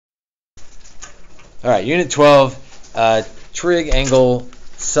All right, Unit 12, trig angle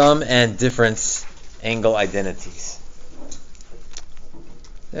sum and difference angle identities.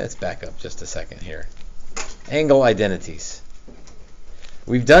 Let's back up just a second here. Angle identities.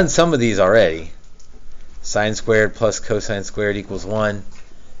 We've done some of these already. Sine squared plus cosine squared equals 1.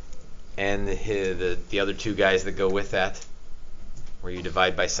 And the other two guys that go with that, where you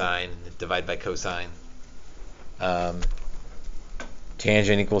divide by sine, divide by cosine.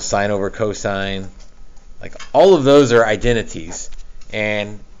 Tangent equals sine over cosine. Like, all of those are identities,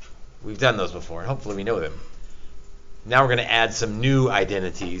 and we've done those before, and hopefully we know them. Now we're going to add some new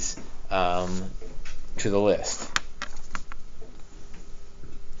identities to the list.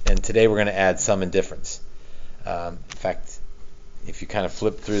 And today we're going to add sum and difference. In fact, if you kind of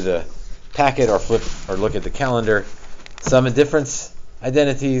flip through the packet or look at the calendar, sum and difference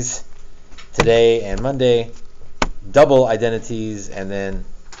identities today and Monday, double identities, and then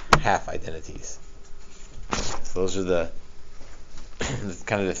half identities. So those are the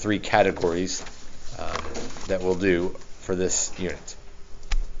kind of the three categories that we'll do for this unit.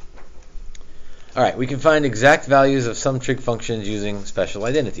 All right, we can find exact values of some trig functions using special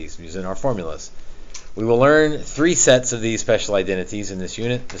identities, using our formulas. We will learn 3 sets of these special identities in this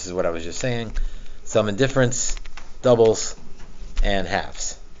unit. This is what I was just saying. Sum and difference, doubles, and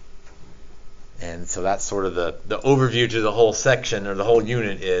halves. And so that's sort of the overview to the whole section, or the whole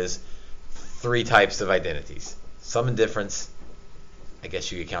unit, is 3 types of identities. Sum and difference, I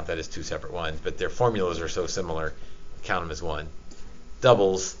guess you could count that as 2 separate ones, but their formulas are so similar, count them as 1.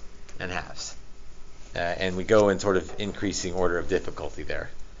 Doubles and halves. And we go in sort of increasing order of difficulty there.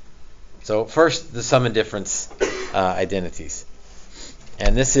 So first, the sum and difference identities.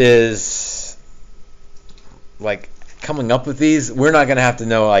 And this is, like, coming up with these, we're not going to have to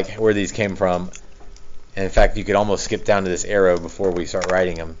know like where these came from. And in fact, you could almost skip down to this arrow before we start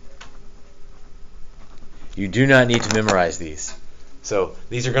writing them. You do not need to memorize these. So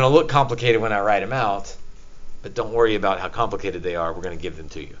these are going to look complicated when I write them out, but don't worry about how complicated they are. We're going to give them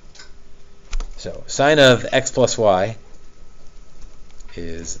to you. So sine of x plus y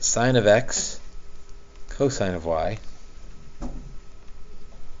is sine of x cosine of y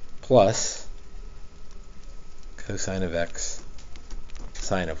plus cosine of x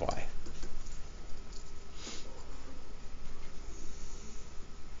sine of y.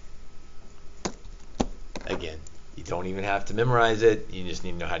 Again, you don't even have to memorize it, you just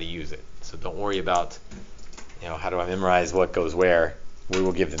need to know how to use it. So don't worry about, how do I memorize what goes where. We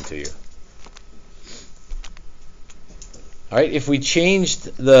will give them to you. All right, if we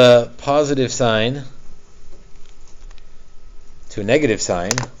changed the positive sign to a negative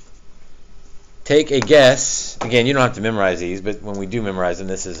sign, take a guess. Again, you don't have to memorize these, but when we do memorize them,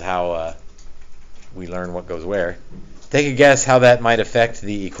 this is how we learn what goes where. Take a guess how that might affect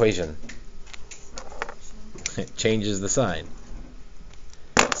the equation. It changes the sign.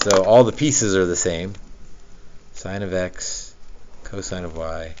 So all the pieces are the same. Sine of x, cosine of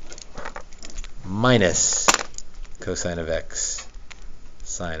y, minus cosine of x,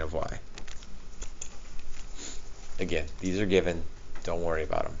 sine of y. Again, these are given. Don't worry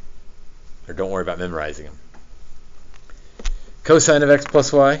about them. Or don't worry about memorizing them. Cosine of x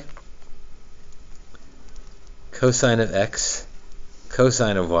plus y, cosine of x,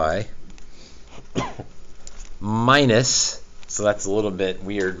 cosine of y, minus, so that's a little bit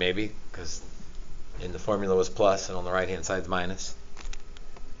weird maybe, because in the formula was plus and on the right hand side is minus,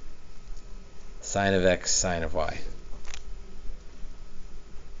 sine of x, sine of y.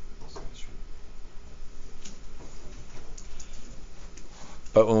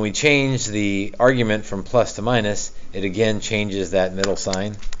 But when we change the argument from plus to minus, it again changes that middle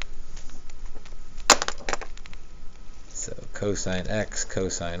sign. So cosine x,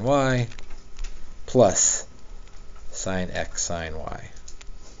 cosine y, plus sine x, sine y.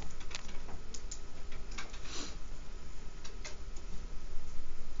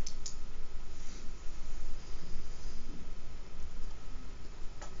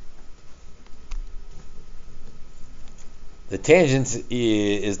 The tangents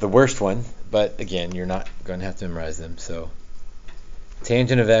is the worst one, but again, you're not going to have to memorize them. So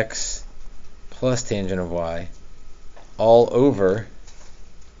tangent of x plus tangent of y all over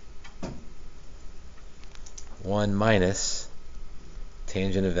 1 minus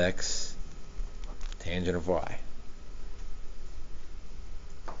tangent of x, tangent of y.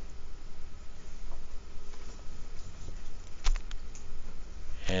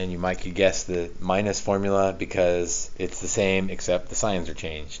 And you might could guess the minus formula because it's the same except the signs are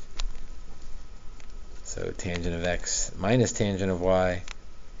changed. So tangent of x minus tangent of y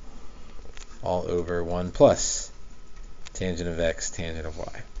all over 1 plus tangent of x, tangent of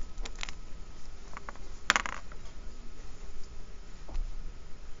y.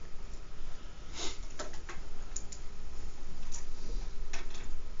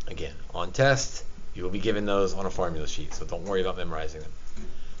 on test, you will be given those on a formula sheet, so don't worry about memorizing them.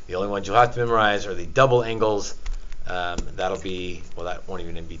 The only ones you'll have to memorize are the double angles. That'll be, well, that won't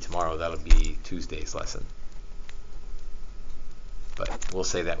even be tomorrow. That'll be Tuesday's lesson. But we'll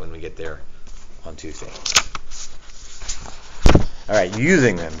say that when we get there on Tuesday. All right,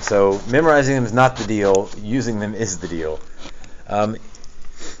 using them. So memorizing them is not the deal. Using them is the deal.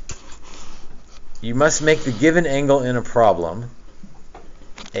 You must make the given angle in a problem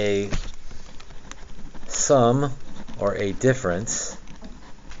a sum or a difference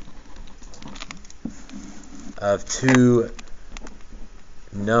of two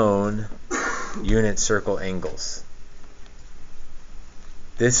known unit circle angles.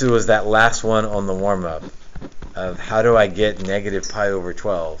 This was that last one on the warm-up of how do I get negative pi over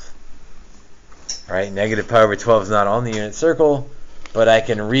 12. All right, negative pi over 12 is not on the unit circle, but I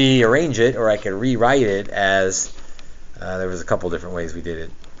can rearrange it, or I can rewrite it as, there was a couple different ways we did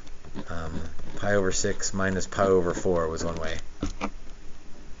it. Pi over 6 minus pi over 4 was one way.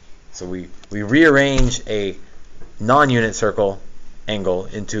 So we rearrange a non-unit circle angle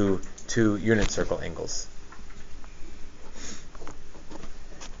into two unit circle angles.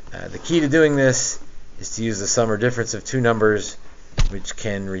 The key to doing this is to use the sum or difference of two numbers which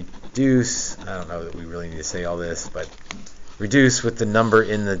can reduce, I don't know that we really need to say all this, but reduce with the number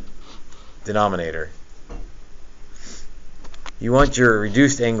in the denominator. You want your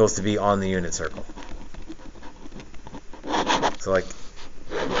reduced angles to be on the unit circle. So like,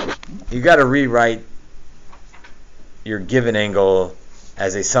 you got to rewrite your given angle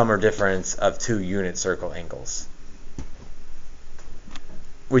as a sum or difference of two unit circle angles.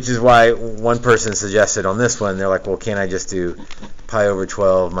 Which is why one person suggested on this one, they're like, well, can't I just do pi over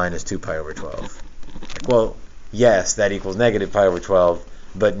 12 minus 2 pi over 12? Like, well, yes, that equals negative pi over 12,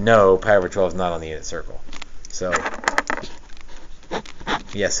 but no, pi over 12 is not on the unit circle. So,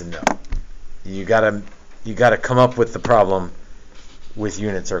 yes and no. You gotta come up with the problem with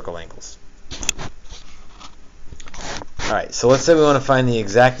unit circle angles. All right, so let's say we want to find the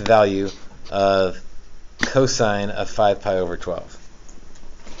exact value of cosine of 5 pi over 12.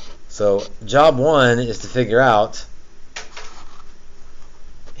 So job one is to figure out,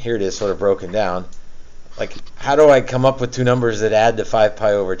 here it is sort of broken down, like how do I come up with two numbers that add to 5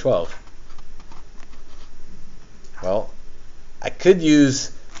 pi over 12? Well, I could use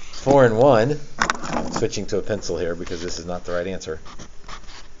 4 and 1. I'm switching to a pencil here because this is not the right answer.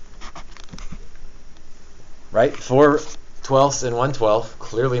 Right? 4 twelfths and 1 twelfth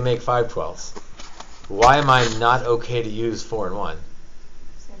clearly make 5 twelfths. Why am I not okay to use 4 and 1?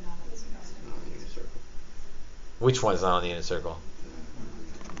 Which one's not on the unit circle?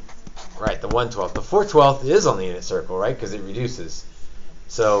 Right, the 1 twelfth. The 4 twelfth is on the unit circle, right? Because it reduces.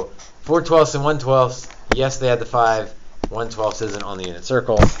 So 4 twelfths and 1 twelfth, yes, they add the 5. 1 twelfth isn't on the unit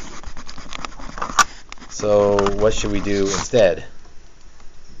circle. So what should we do instead?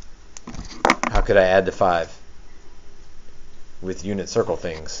 How could I add to 5 with unit circle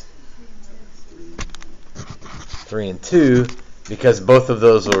things? 3 and 2, because both of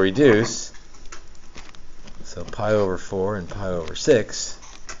those will reduce. So pi over 4 and pi over 6.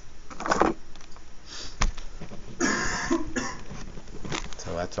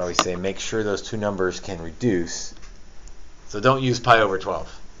 So that's why we say make sure those two numbers can reduce. So don't use pi over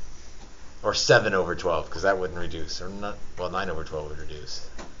 12 or 7 over 12 because that wouldn't reduce. Or not, well, 9 over 12 would reduce.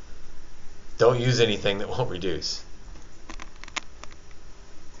 Don't use anything that won't reduce.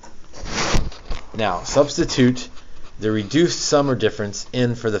 Now substitute the reduced sum or difference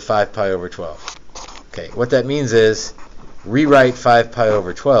in for the 5 pi over 12. Okay, what that means is rewrite 5 pi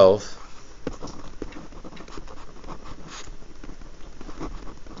over 12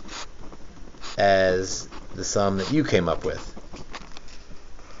 as the sum that you came up with.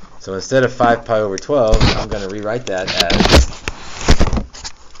 So instead of 5 pi over 12, I'm going to rewrite that as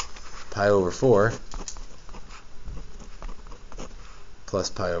pi over 4 plus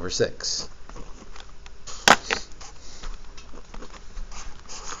pi over 6.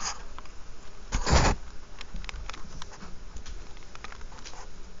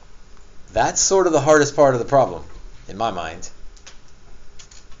 That's sort of the hardest part of the problem, in my mind,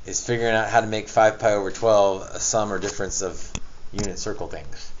 is figuring out how to make 5 pi over 12 a sum or difference of unit circle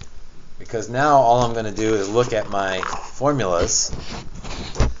things. Because now all I'm going to do is look at my formulas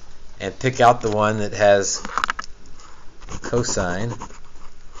and pick out the one that has cosine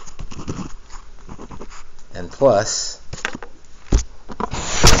and plus.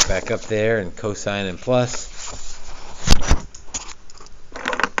 Back up there and cosine and plus.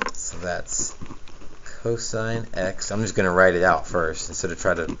 That's cosine x. I'm just going to write it out first instead of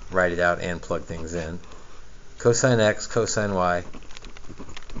try to write it out and plug things in. Cosine x, cosine y,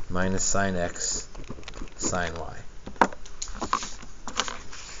 minus sine x sine y.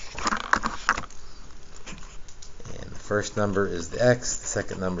 And the first number is the x, the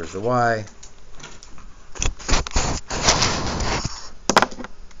second number is the y.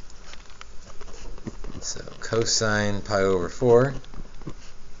 So cosine pi over 4,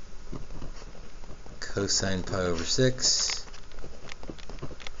 cosine pi over 6,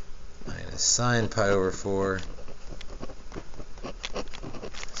 minus sine pi over 4,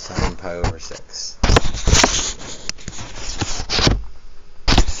 sine pi over 6.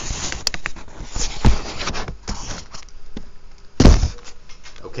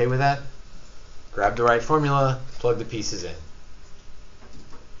 Okay with that? Grab the right formula, plug the pieces in.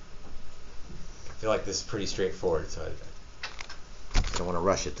 I feel like this is pretty straightforward, so I don't want to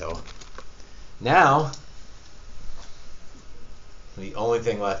rush it though. Now, the only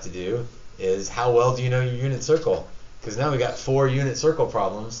thing left to do is how well do you know your unit circle? Because now we got 4 unit circle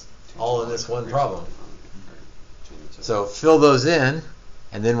problems all in this one problem. So fill those in,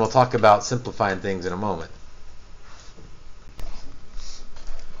 and then we'll talk about simplifying things in a moment.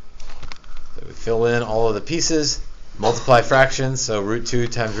 So we fill in all of the pieces, multiply fractions, so root 2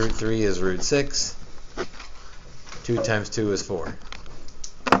 times root 3 is root 6. 2 times 2 is 4.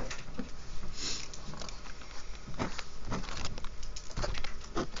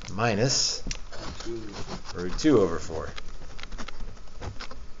 Minus root 2 over 4.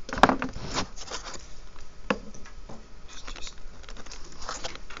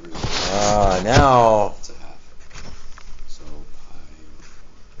 Now it's a half. So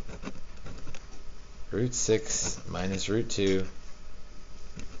pi root 6 minus root 2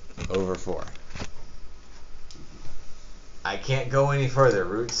 over 4. I can't go any further.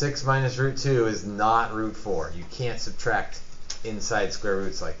 Root 6 minus root 2 is not root 4. You can't subtract inside square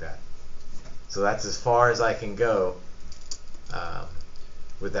roots like that. So that's as far as I can go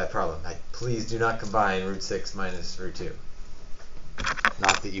with that problem. Please do not combine root 6 minus root 2.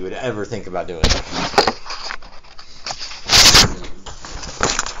 Not that you would ever think about doing it.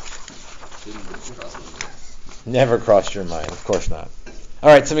 Never crossed your mind, of course not. All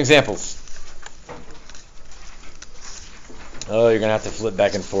right, some examples. Oh, you're going to have to flip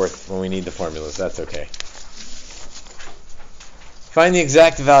back and forth when we need the formulas. That's okay. Find the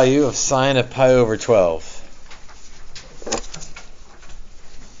exact value of sine of pi over 12.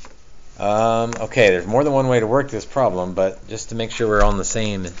 Okay, there's more than one way to work this problem, but just to make sure we're on the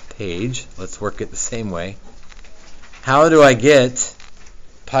same page, let's work it the same way. How do I get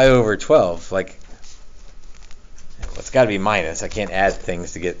pi over 12? Like, well, it's got to be minus. I can't add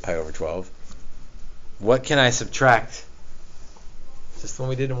things to get pi over 12. What can I subtract? Is this the one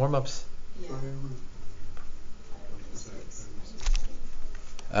we did in warm-ups?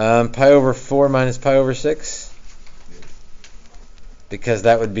 Yeah. Pi over 4 minus pi over 6? Because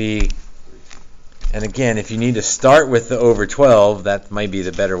that would be, and again, if you need to start with the over 12, that might be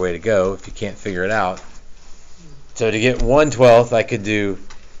the better way to go if you can't figure it out. So to get 1/12, I could do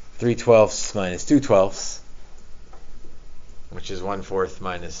 3/12 minus 2/12, which is 1/4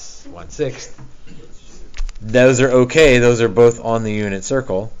 minus 1/6. Those are okay. Those are both on the unit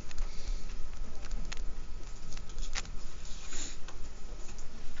circle.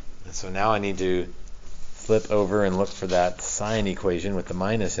 And so now I need to flip over and look for that sine equation with the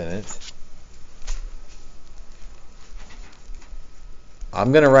minus in it.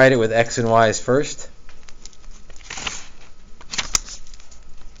 I'm going to write it with x and y's first.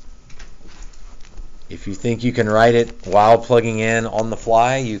 If you think you can write it while plugging in on the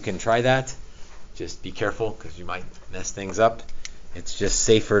fly, you can try that. Just be careful because you might mess things up. It's just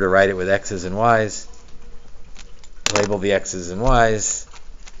safer to write it with x's and y's. Label the x's and y's.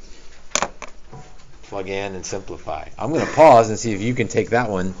 Plug in and simplify. I'm going to pause and see if you can take that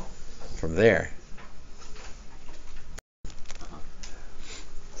one from there.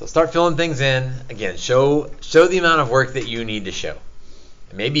 So start filling things in. Again, show the amount of work that you need to show.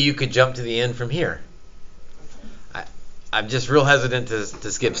 Maybe you could jump to the end from here. I'm just real hesitant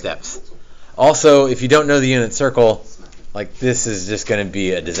to skip steps. Also, if you don't know the unit circle, like this is just going to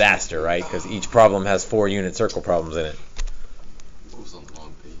be a disaster, right? Because each problem has 4 unit circle problems in it.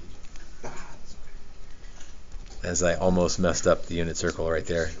 As I almost messed up the unit circle right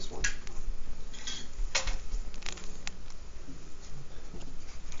there.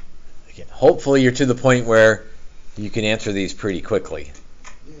 Again, hopefully you're to the point where you can answer these pretty quickly.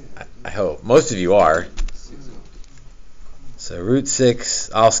 I hope. Most of you are. So root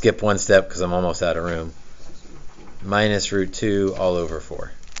 6, I'll skip one step because I'm almost out of room. Minus root 2 all over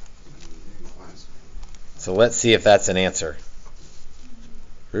 4. So let's see if that's an answer.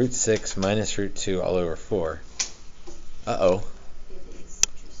 Root 6 minus root 2 all over 4. Uh-oh.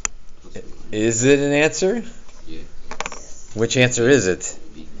 Is it an answer? Yeah. Which answer is it?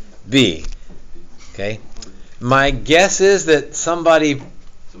 B. B. Okay. My guess is that somebody,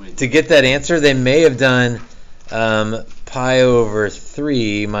 to get that answer, they may have done pi over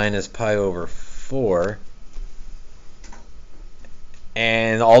 3 minus pi over 4.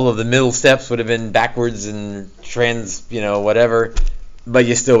 And all of the middle steps would have been backwards and whatever, but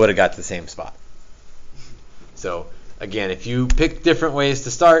you still would have got the same spot. So, again, if you pick different ways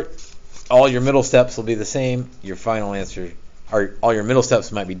to start, all your middle steps will be the same. Your final answer, or all your middle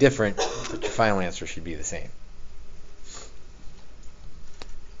steps might be different, but your final answer should be the same.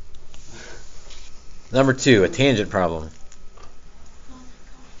 Number 2, a tangent problem.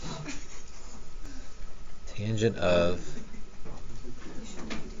 Tangent of...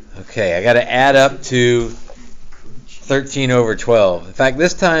 Okay, I got to add up to 13 over 12. In fact,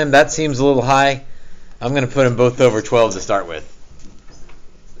 this time that seems a little high. I'm going to put them both over 12 to start with.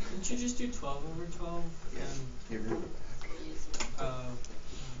 Didn't you just do 12 over 12?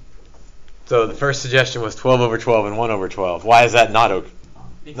 So the first suggestion was 12 over 12 and 1 over 12. Why is that not okay?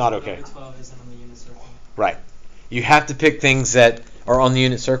 Because Not okay. 1 over 12 isn't on the unit circle. Right. You have to pick things that are on the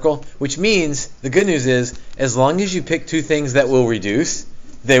unit circle, which means the good news is as long as you pick two things that will reduce,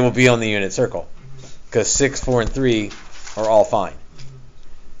 they will be on the unit circle. Because 6, 4, and 3 are all fine.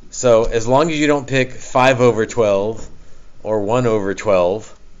 So as long as you don't pick 5 over 12 or 1 over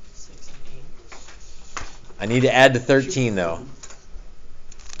 12, 6 and 8. I need to add to 13 though.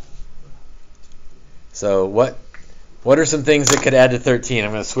 So what are some things that could add to 13?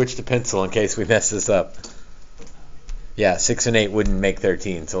 I'm going to switch to pencil in case we mess this up. Yeah, 6 and 8 wouldn't make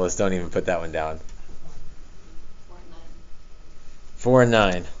 13, so let's don't even put that one down. 4 and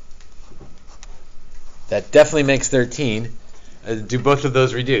 9. That definitely makes 13. Do both of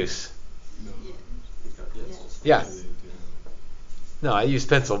those reduce? No. Yeah. No, I use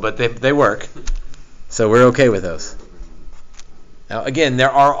pencil, but they work. So we're okay with those. Now again,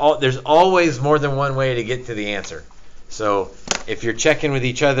 there's always more than one way to get to the answer. So if you're checking with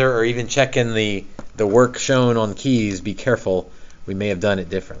each other or even checking the work shown on keys, be careful. We may have done it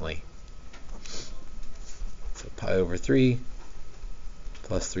differently. So pi over 3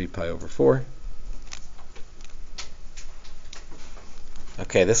 plus 3 pi over 4.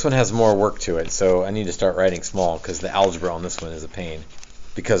 Okay, this one has more work to it, so I need to start writing small because the algebra on this one is a pain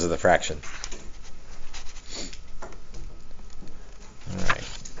because of the fraction. Alright,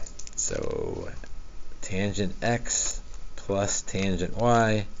 so tangent x plus tangent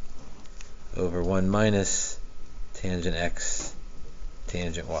y over 1 minus tangent x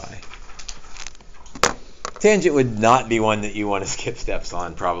tangent y. Tangent would not be one that you want to skip steps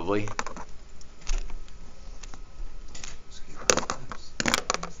on, probably.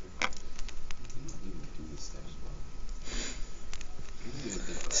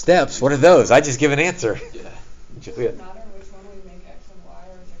 Steps? What are those? I just give an answer. Yeah. Does it matter which one we make x and y,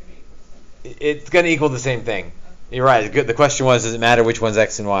 or is it going to equal the same thing? It's going to equal the same thing. You're right. The question was, does it matter which one's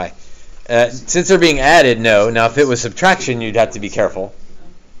x and y? Since they're being added, no. Now, if it was subtraction, you'd have to be careful.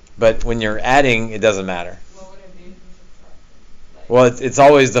 But when you're adding, it doesn't matter. What would it be for subtraction? Well, it's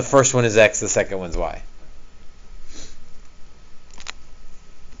always the first one is x, the second one's y.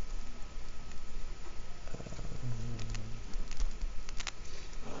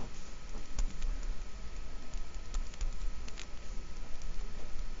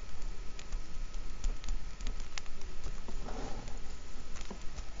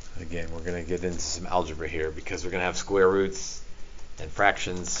 Again, we're going to get into some algebra here because we're going to have square roots and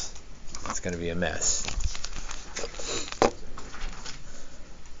fractions. It's going to be a mess.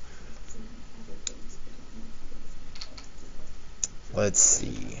 Let's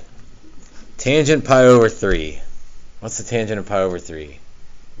see. Tangent pi over 3. What's the tangent of pi over 3?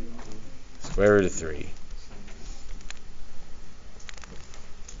 Square root of 3.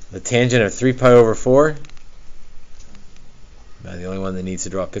 The tangent of 3 pi over 4? Am I the only one that needs to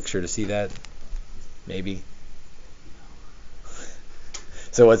draw a picture to see that? Maybe.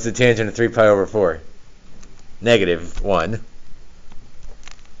 So what's the tangent of 3 pi over 4? Negative 1.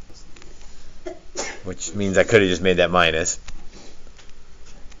 Which means I could have just made that minus.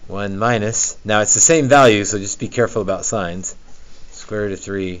 1 minus. Now it's the same value, so just be careful about signs. Square root of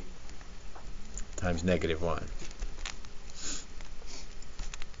 3 times negative 1.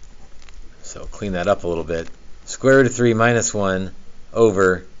 So clean that up a little bit. Square root of 3 minus 1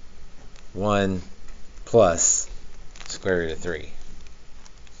 over 1 plus square root of 3.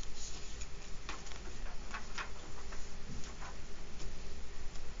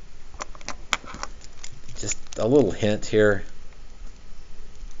 Just a little hint here.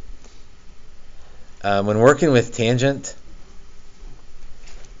 When working with tangent,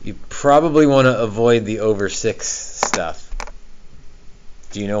 You probably want to avoid the over 6 stuff.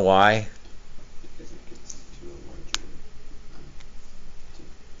 Do you know why? Because it gets to a larger.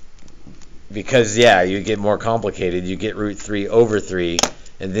 Because, yeah, you get more complicated. You get root 3 over 3,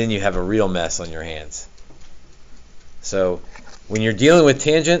 and then you have a real mess on your hands. So, when you're dealing with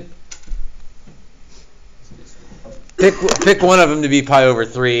tangent, pick one of them to be pi over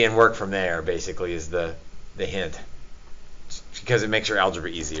 3 and work from there, basically, is the hint. Because it makes your algebra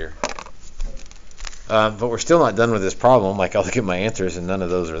easier. But we're still not done with this problem. Like, I'll look at my answers, and none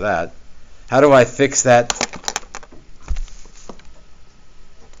of those are that. How do I fix that?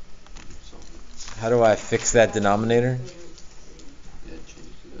 How do I fix that denominator? Yeah, change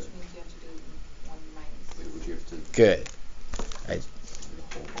to that. Which means you have to do 1 minus. Wait, would you have to do Good. the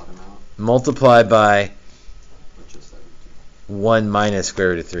whole bottom out? Multiply by Or just that root 1 minus square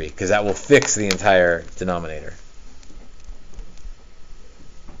root of 3, because that will fix the entire denominator.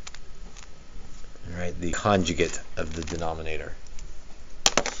 All right, the conjugate of the denominator.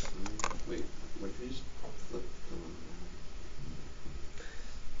 Wait, what did you just flip the one?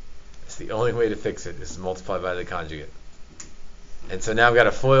 It's the only way to fix it is to multiply by the conjugate. And so now I've got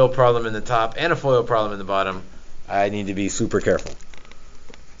a FOIL problem in the top and a FOIL problem in the bottom. I need to be super careful.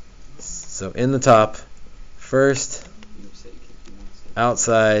 So in the top, first, You said you can't do one step.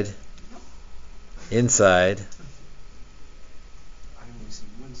 outside, inside, I only see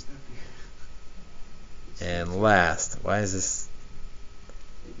one step here. and last. Why is this?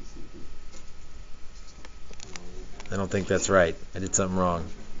 A, B, C, D. I don't think that's right. I did something wrong.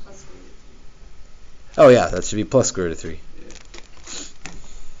 Plus square root of 3. Oh yeah, that should be plus square root of 3. Yeah.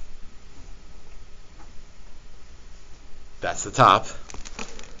 That's the top.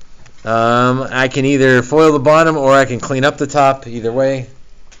 I can either FOIL the bottom or I can clean up the top. Either way.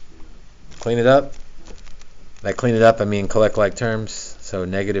 Clean it up. By clean it up, I mean collect like terms. So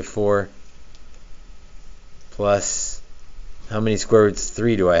negative 4 plus, how many square roots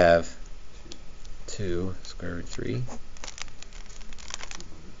 3 do I have? 2 square root 3.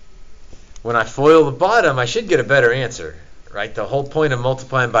 When I FOIL the bottom, I should get a better answer, right? The whole point of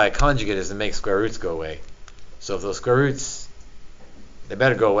multiplying by a conjugate is to make square roots go away. So if those square roots, they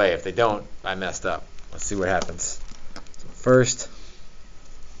better go away. If they don't, I messed up. Let's see what happens. So first,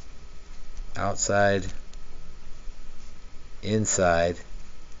 outside, inside.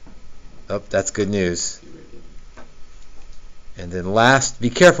 Oh, that's good news. You ready? And then last, be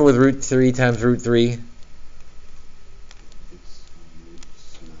careful with root 3 times root 3. It's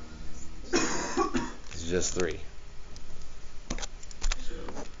roots 9. It's just 3. So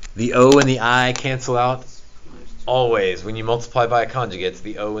The O and the I cancel out. it's minus 2. Always, when you multiply by a conjugate,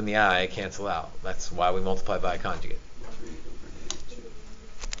 the O and the I cancel out. That's why we multiply by a conjugate. 3 over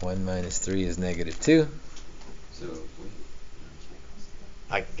negative 2. 1 minus 3 is negative 2. So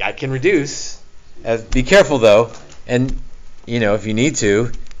wait. I can reduce. Be careful though, and you know, if you need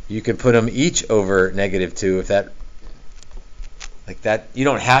to, you can put them each over negative 2 if that, like that. You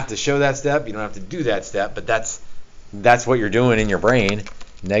don't have to show that step, you don't have to do that step, but that's what you're doing in your brain.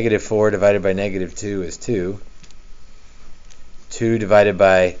 Negative 4 divided by negative 2 is 2. 2 divided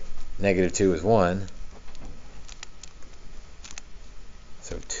by negative 2 is 1.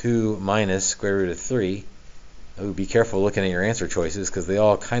 So 2 minus square root of 3. Oh, be careful looking at your answer choices because they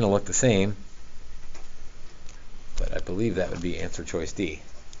all kind of look the same. But I believe that would be answer choice D.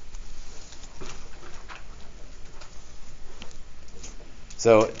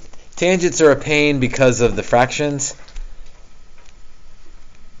 So tangents are a pain because of the fractions.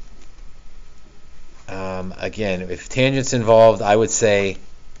 Again, if tangents involved, I would say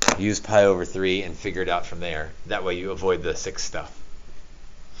use pi over 3 and figure it out from there. That way you avoid the 6 stuff.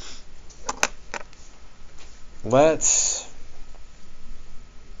 Let's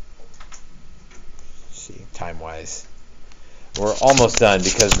see, time-wise. We're almost done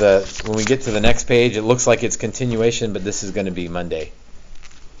because when we get to the next page, it looks like it's continuation, but this is going to be Monday.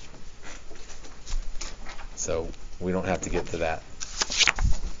 So we don't have to get to that.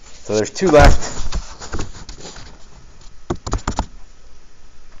 So there's 2 left.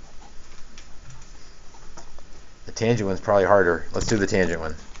 The tangent one's probably harder. Let's do the tangent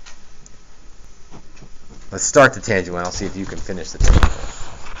one. Let's start the tangent one. I'll see if you can finish the tangent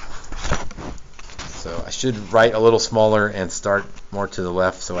one. So I should write a little smaller and start more to the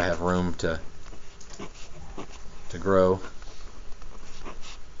left so I have room to grow.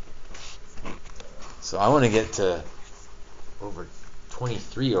 So I want to get to over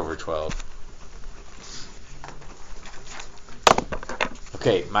 23 over 12.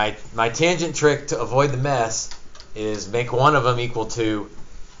 Okay, my tangent trick to avoid the mess is make one of them equal to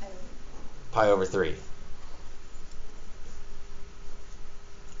pi over 3.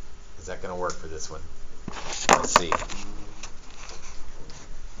 Is that going to work for this one? Let's see.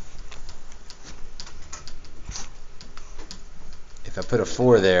 If I put a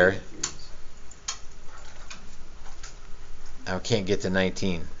 4 there, I can't get to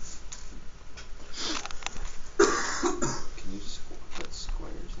 19. Can you put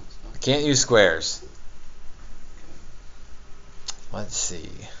squares and stuff? I can't use squares. Let's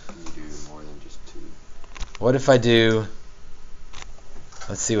see. Can you do more than just 2? What if I do...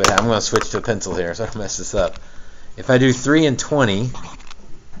 Let's see what happens. I'm going to switch to a pencil here so I don't mess this up. If I do 3 and 20,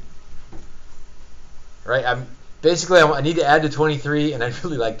 right? I need to add to 23, and I'd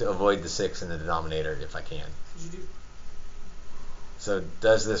really like to avoid the 6 in the denominator if I can. So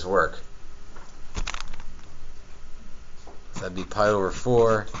does this work? So that'd be pi over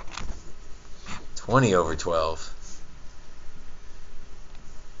 4, 20 over 12.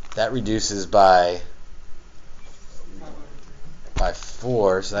 That reduces by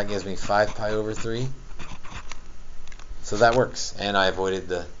 4, so that gives me 5 pi over 3. So that works, and I avoided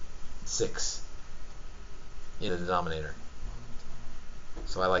the 6 in the denominator.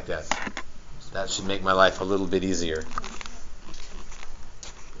 So I like that. That should make my life a little bit easier.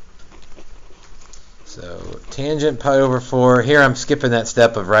 So tangent pi over 4. Here I'm skipping that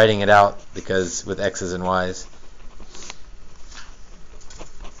step of writing it out because with x's and y's.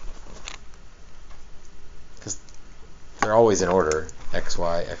 Because they're always in order. X,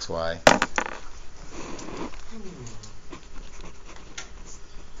 y, x, y.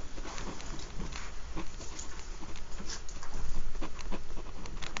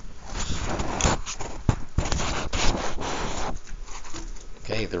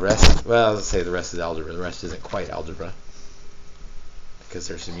 Okay, the rest, well, let's say the rest is algebra. The rest isn't quite algebra because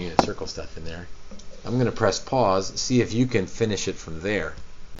there's some unit circle stuff in there. I'm going to press pause, see if you can finish it from there.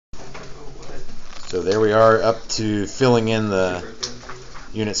 So there we are up to filling in the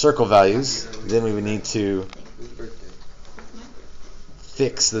unit circle values. Then we would need to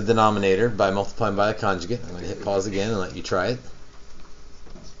fix the denominator by multiplying by a conjugate. I'm going to hit pause again and let you try it.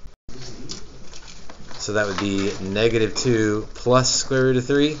 So that would be negative 2 plus square root of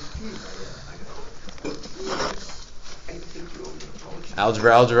 3.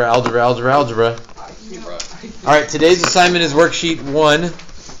 Algebra, algebra, algebra, algebra, algebra. All right, today's assignment is worksheet 1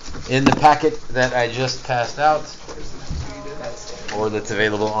 in the packet that I just passed out, or that's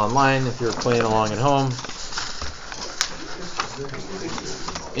available online if you're playing along at home.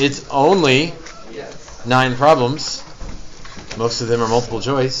 It's only 9 problems. Most of them are multiple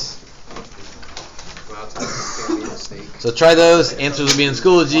choice. So try those. Answers will be in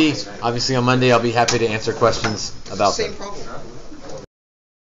Schoology. Obviously on Monday I'll be happy to answer questions about them.